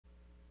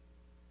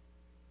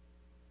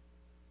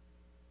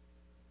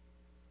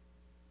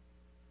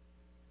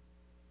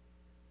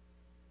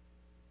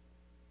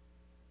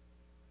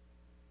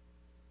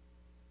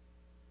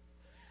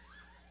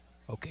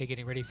Okay,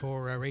 getting ready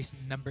for race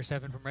number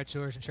 7 from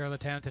Redshores in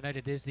Charlottetown tonight.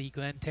 It is the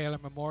Glenn Taylor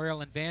Memorial.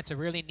 And Vance, a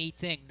really neat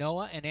thing.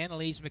 Noah and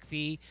Annalise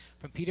McPhee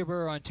from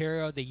Peterborough,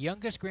 Ontario, the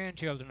youngest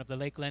grandchildren of the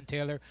late Glenn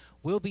Taylor,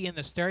 will be in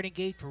the starting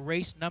gate for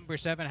race number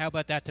 7. How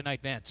about that tonight,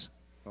 Vance?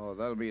 Oh,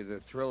 that'll be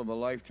the thrill of a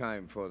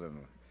lifetime for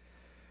them.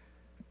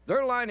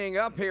 They're lining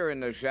up here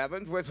in the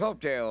 7th with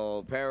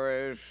Hopedale,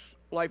 Paris,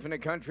 Life in the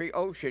Country,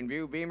 Ocean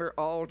View, Beamer,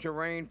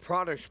 All-Terrain,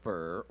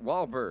 Protespur,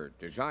 Walbert,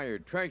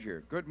 Desired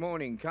Treasure, Good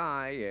Morning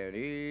Kai, and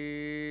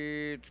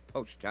it's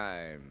post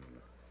time.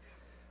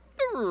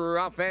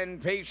 Rough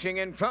and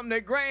pacing, and from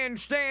the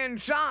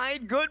grandstand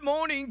side, Good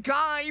Morning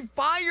Kai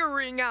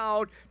firing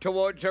out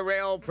towards the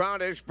rail.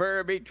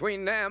 Protespur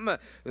between them.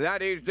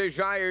 That is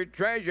Desired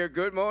Treasure.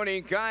 Good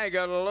Morning Kai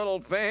got a little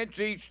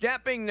fancy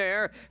stepping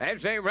there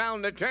as they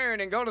round the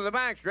turn and go to the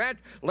backstretch,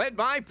 led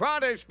by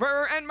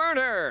Protespur and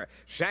Murder.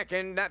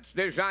 Second, that's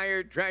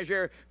Desired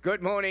Treasure.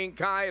 Good Morning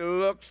Kai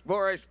looks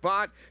for a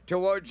spot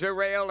towards the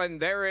rail, and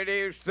there it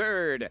is,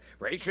 third.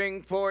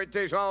 Racing fourth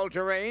is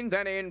All-Terrain.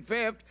 Then in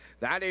fifth,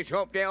 that is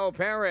Hopedale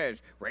Paris.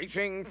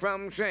 Racing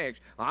from 6th,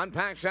 on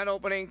past that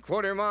opening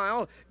quarter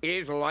mile,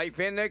 is Life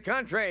in the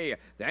Country.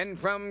 Then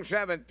from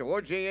 7th,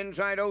 towards the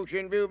inside,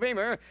 Ocean View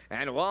Beamer,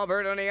 and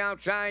Walbert on the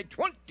outside,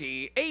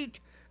 28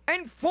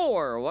 and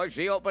 4 was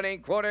the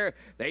opening quarter.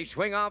 They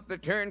swing off the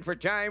turn for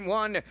time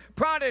 1.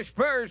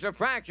 Protespur's a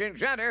fraction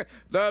center.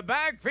 The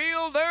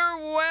backfield, they're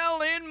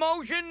well in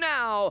motion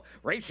now.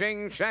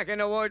 Racing second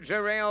towards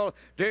the rail,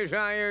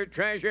 Desired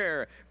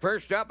Treasure.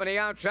 First up on the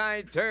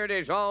outside, third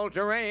is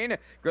All-Terrain.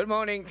 Good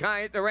Morning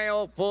Kai at the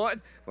rail, fourth.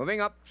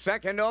 Moving up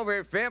second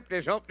over fifth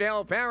is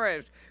Hopedale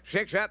Paris.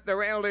 Sixth up the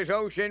rail is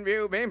Ocean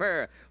View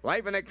Beamer.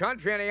 Life in the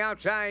Country on the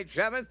outside,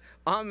 seventh.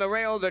 On the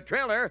rail, the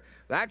trailer,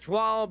 that's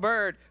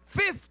Walbert.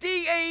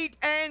 58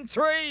 and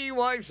 3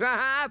 was the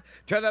half.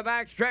 To the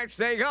backstretch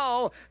they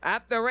go.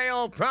 At the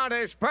rail,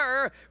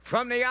 Protespur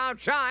from the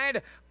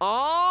outside.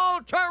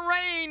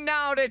 All-Terrain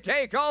now to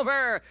take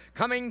over.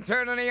 Coming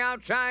third on the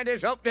outside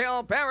is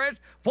Hopedale Paris.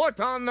 Fourth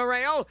on the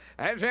rail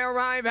as they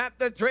arrive at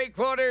the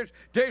three-quarters,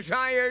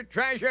 Desired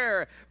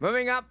Treasure.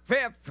 Moving up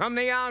fifth from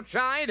the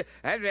outside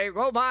as they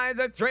go by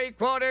the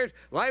three-quarters,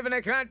 Life in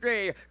the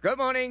Country. Good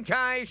Morning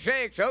Kai,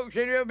 6th.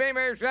 Ocean View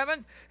Beamer,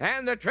 7th.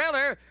 And the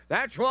trailer,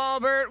 that's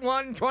Walbert,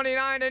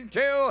 129 and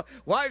 2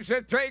 was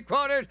the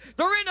three-quarters.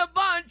 They're in a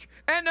bunch,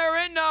 and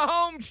they're in the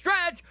home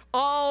stretch.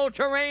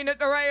 All-Terrain at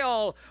the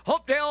rail.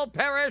 Hopedale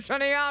Paris on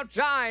the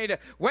outside.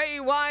 Way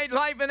wide,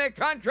 Life in the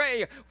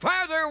Country.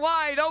 Farther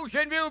wide,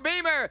 Ocean View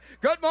Beamer.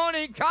 Good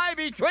Morning Kai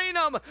between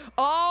them.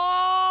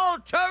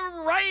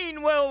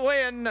 All-Terrain will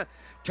win.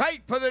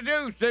 Tight for the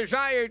deuce,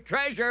 Desired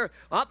Treasure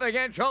up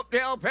against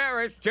Hopedale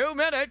Paris. 2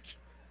 minutes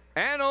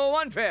and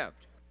 1/5.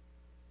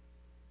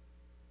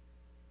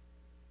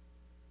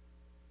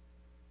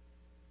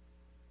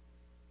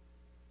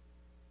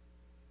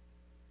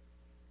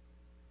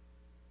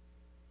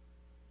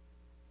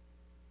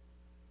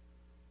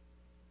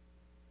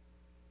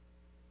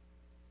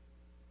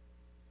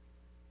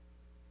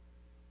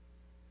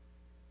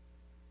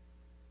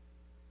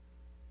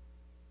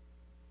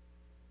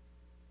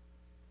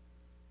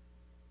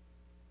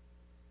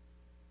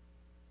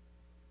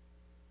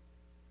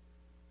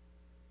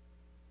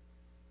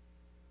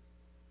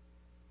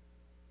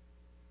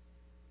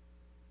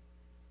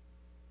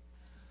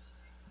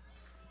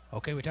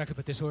 Okay, we talked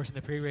about this horse in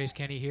the pre-race,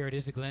 Kenny. Here it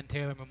is, the Glenn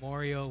Taylor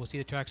Memorial. We'll see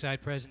the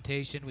trackside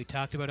presentation. We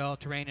talked about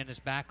All-Terrain in his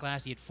back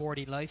class. He had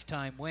 40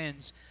 lifetime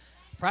wins.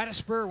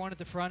 Protespur won at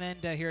the front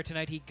end here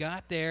tonight. He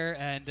got there,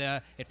 and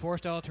it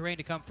forced All-Terrain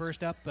to come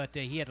first up, but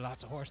he had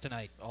lots of horse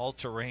tonight.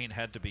 All-Terrain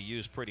had to be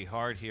used pretty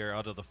hard here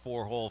out of the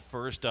 4-hole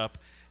first up,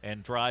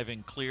 and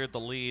driving cleared the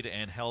lead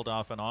and held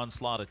off an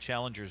onslaught of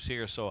challengers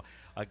here. So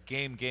a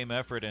game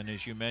effort, and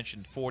as you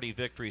mentioned, 40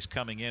 victories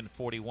coming in.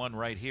 41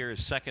 right here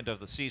is second of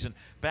the season.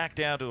 Back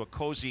down to a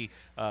cozy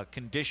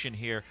condition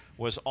here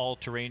was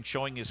All-Terrain,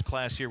 showing his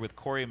class here with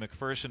Corey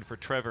McPherson for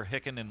Trevor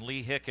Hicken and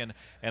Lee Hicken,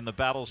 and the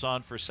battle's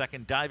on for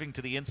second. Diving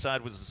to the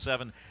inside was the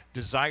 7,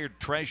 Desired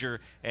Treasure,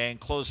 and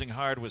closing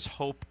hard was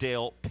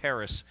Hopedale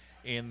Paris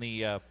in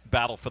the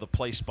battle for the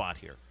place spot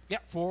here. Yeah,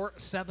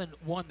 4-7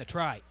 won the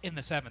try in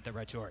the 7th at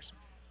Redshores.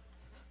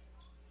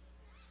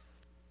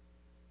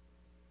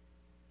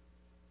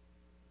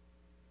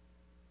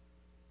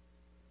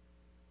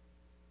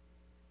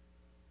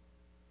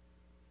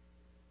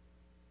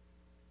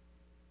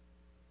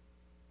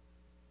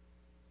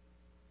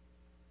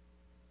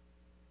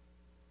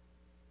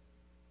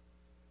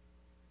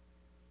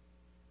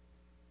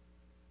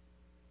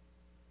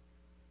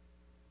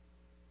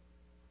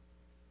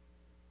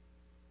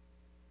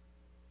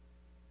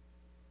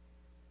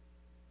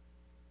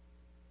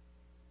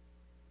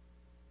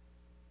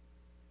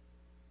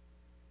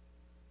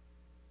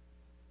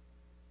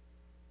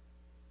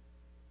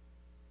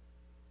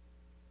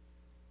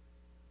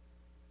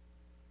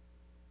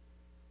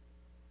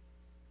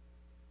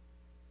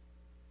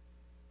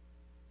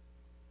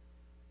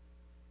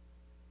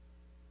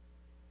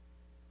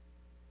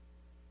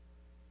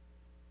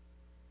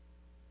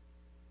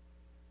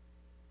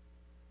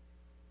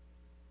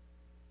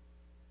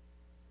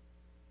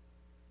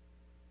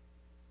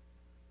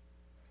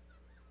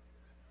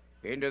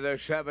 Into the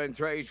 7th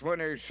race,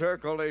 winner's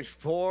circle is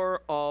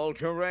 4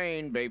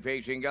 All-Terrain. Bay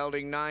facing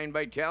gelding 9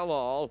 by Tell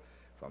All.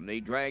 From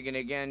the Dragon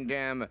Again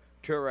Dam,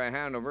 Tura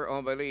Hanover,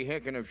 owned by Lee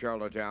Hicken of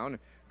Charlottetown,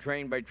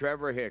 trained by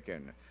Trevor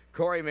Hicken.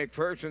 Corey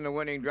McPherson, the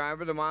winning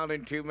driver, the mile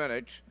in 2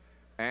 minutes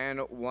and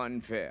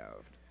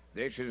 1/5.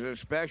 This is a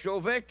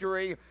special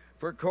victory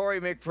for Corey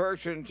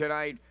McPherson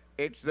tonight.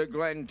 It's the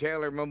Glenn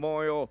Taylor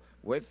Memorial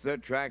with the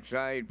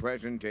trackside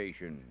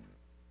presentation.